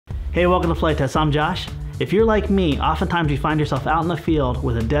Hey, welcome to Flite Test. I'm Josh. If you're like me, oftentimes you find yourself out in the field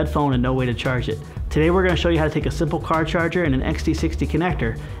with a dead phone and no way to charge it. Today we're going to show you how to take a simple car charger and an XT60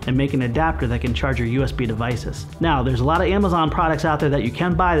 connector and make an adapter that can charge your USB devices. Now, there's a lot of Amazon products out there that you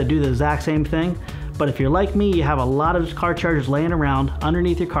can buy that do the exact same thing, but if you're like me, you have a lot of car chargers laying around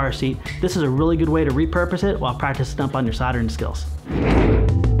underneath your car seat. This is a really good way to repurpose it while practicing up on your soldering skills.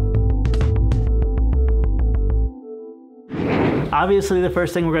 Obviously, the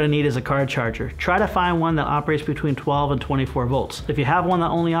first thing we're going to need is a car charger. Try to find one that operates between 12 and 24 volts. If you have one that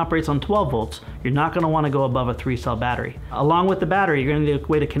only operates on 12 volts, you're not going to want to go above a 3-cell battery. Along with the battery, you're going to need a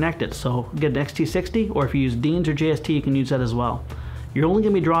way to connect it. So get an XT60, or if you use Dean's or JST, you can use that as well. You're only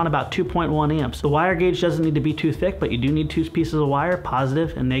going to be drawing about 2.1 amps. The wire gauge doesn't need to be too thick, but you do need two pieces of wire,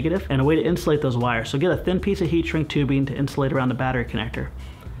 positive and negative, and a way to insulate those wires. So get a thin piece of heat shrink tubing to insulate around the battery connector.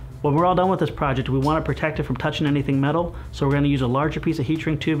 When we're all done with this project, we want to protect it from touching anything metal, so we're going to use a larger piece of heat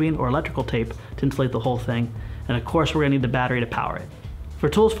shrink tubing or electrical tape to insulate the whole thing. And of course, we're going to need the battery to power it. For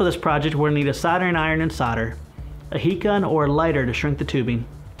tools for this project, we're going to need a soldering iron and solder, a heat gun or a lighter to shrink the tubing,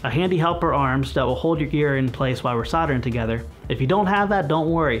 a handy helper arms that will hold your gear in place while we're soldering together. If you don't have that,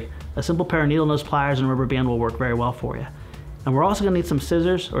 don't worry. A simple pair of needle nose pliers and rubber band will work very well for you. And we're also going to need some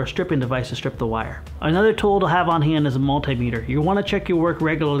scissors or a stripping device to strip the wire. Another tool to have on hand is a multimeter. You want to check your work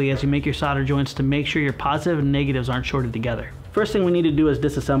regularly as you make your solder joints to make sure your positive and negatives aren't shorted together. First thing we need to do is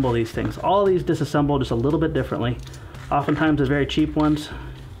disassemble these things. All of these disassemble just a little bit differently. Oftentimes the very cheap ones,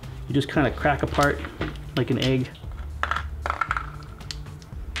 you just kind of crack apart like an egg.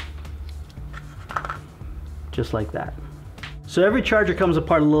 Just like that. So every charger comes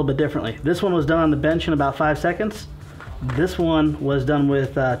apart a little bit differently. This one was done on the bench in about 5 seconds. This one was done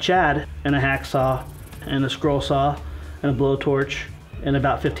with Chad and a hacksaw and a scroll saw and a blowtorch in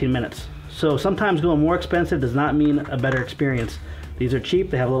about 15 minutes. So sometimes going more expensive does not mean a better experience. These are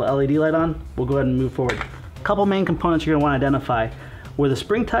cheap, they have a little LED light on. We'll go ahead and move forward. A couple main components you're going to want to identify. Where the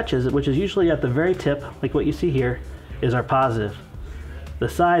spring touches, which is usually at the very tip, like what you see here, is our positive. The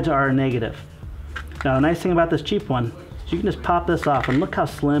sides are our negative. Now the nice thing about this cheap one is you can just pop this off and look how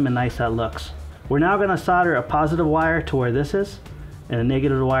slim and nice that looks. We're now going to solder a positive wire to where this is and a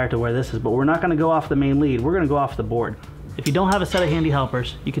negative wire to where this is, but we're not going to go off the main lead, we're going to go off the board. If you don't have a set of handy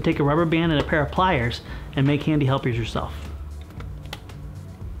helpers, you can take a rubber band and a pair of pliers and make handy helpers yourself.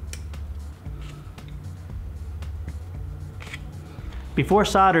 Before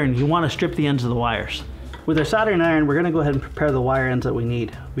soldering, you want to strip the ends of the wires. With our soldering iron, we're going to go ahead and prepare the wire ends that we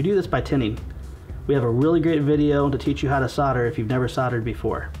need. We do this by tinning. We have a really great video to teach you how to solder if you've never soldered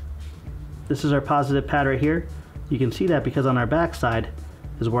before. This is our positive pad right here. You can see that because on our back side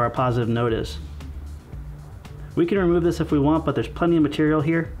is where our positive node is. We can remove this if we want, but there's plenty of material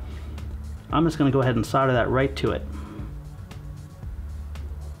here. I'm just going to go ahead and solder that right to it.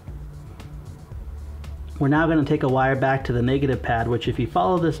 We're now going to take a wire back to the negative pad, which if you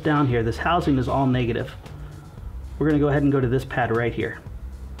follow this down here, this housing is all negative. We're going to go ahead and go to this pad right here.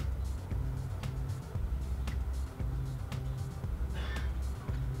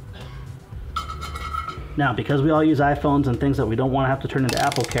 Now, because we all use iPhones and things that we don't want to have to turn into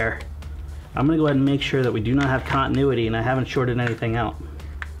Apple Care, I'm going to go ahead and make sure that we do not have continuity and I haven't shorted anything out.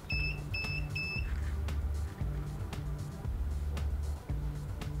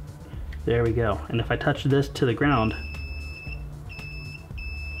 There we go. And if I touch this to the ground,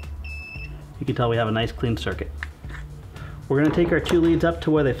 you can tell we have a nice clean circuit. We're going to take our two leads up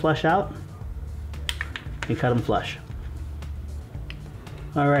to where they flush out and cut them flush.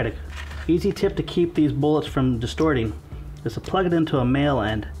 Alright. Easy tip to keep these bullets from distorting is to plug it into a male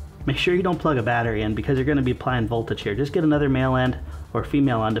end. Make sure you don't plug a battery in because you're going to be applying voltage here. Just get another male end or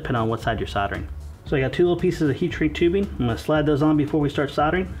female end depending on what side you're soldering. So I got two little pieces of heat shrink tubing. I'm going to slide those on before we start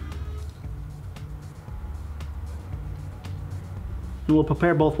soldering. And we'll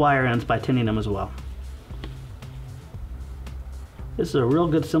prepare both wire ends by tinning them as well. This is a real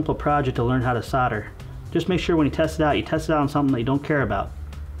good simple project to learn how to solder. Just make sure when you test it out on something that you don't care about.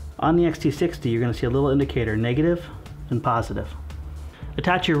 On the XT60, you're going to see a little indicator, negative and positive.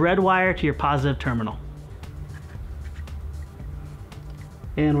 Attach your red wire to your positive terminal.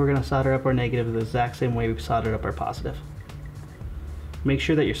 And we're going to solder up our negative the exact same way we soldered up our positive. Make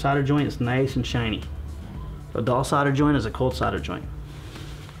sure that your solder joint is nice and shiny. A dull solder joint is a cold solder joint.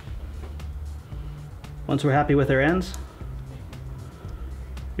 Once we're happy with our ends,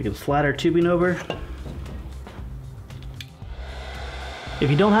 we can slide our tubing over. If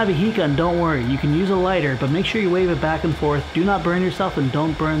you don't have a heat gun, don't worry. You can use a lighter, but make sure you wave it back and forth. Do not burn yourself and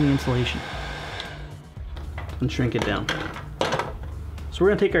don't burn the insulation. And shrink it down. So we're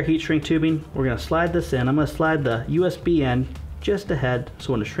going to take our heat shrink tubing. We're going to slide this in. I'm going to slide the USB end just ahead,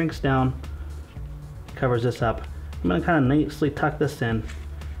 so when it shrinks down, it covers this up. I'm going to kind of nicely tuck this in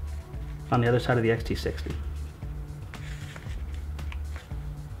on the other side of the XT60.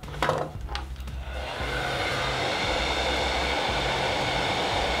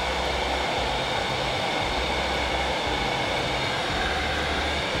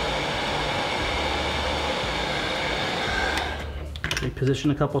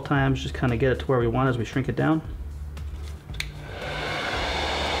 Reposition a couple times, just kind of get it to where we want as we shrink it down.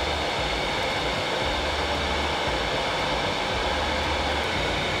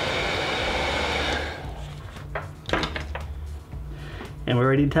 And we're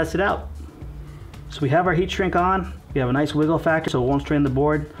ready to test it out. So we have our heat shrink on. We have a nice wiggle factor so it won't strain the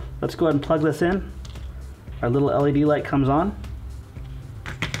board. Let's go ahead and plug this in. Our little LED light comes on.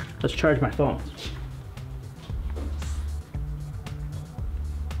 Let's charge my phone.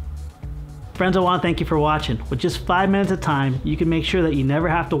 Friends, I want to thank you for watching. With just 5 minutes of time, you can make sure that you never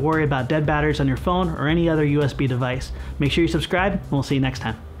have to worry about dead batteries on your phone or any other USB device. Make sure you subscribe, and we'll see you next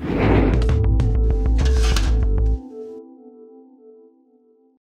time.